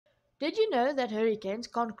Did you know that hurricanes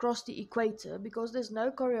can't cross the equator because there's no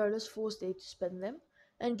Coriolis force there to spin them?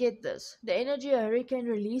 And get this, the energy a hurricane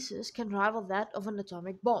releases can rival that of an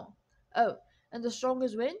atomic bomb. Oh, and the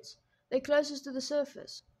strongest winds? They're closest to the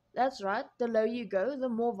surface. That's right, the lower you go, the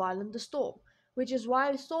more violent the storm, which is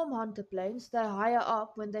why storm hunter planes stay higher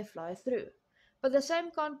up when they fly through. But the same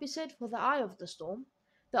can't be said for the eye of the storm.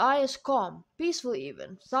 The eye is calm, peaceful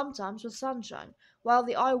even, sometimes with sunshine, while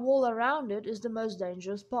the eye wall around it is the most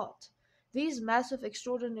dangerous part. These massive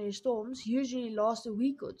extraordinary storms usually last a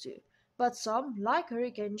week or two, but some, like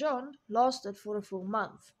Hurricane John, lasted for a full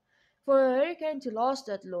month. For a hurricane to last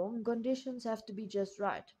that long, conditions have to be just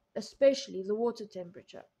right, especially the water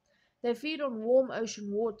temperature. They feed on warm ocean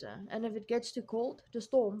water, and if it gets too cold, the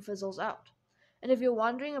storm fizzles out. And if you're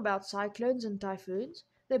wondering about cyclones and typhoons,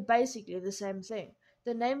 they're basically the same thing.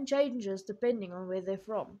 The name changes depending on where they're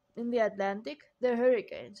from. In the Atlantic, they're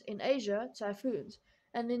hurricanes, in Asia, typhoons,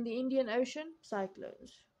 and in the Indian Ocean,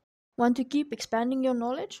 cyclones. Want to keep expanding your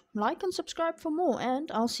knowledge? Like and subscribe for more,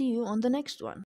 and I'll see you on the next one.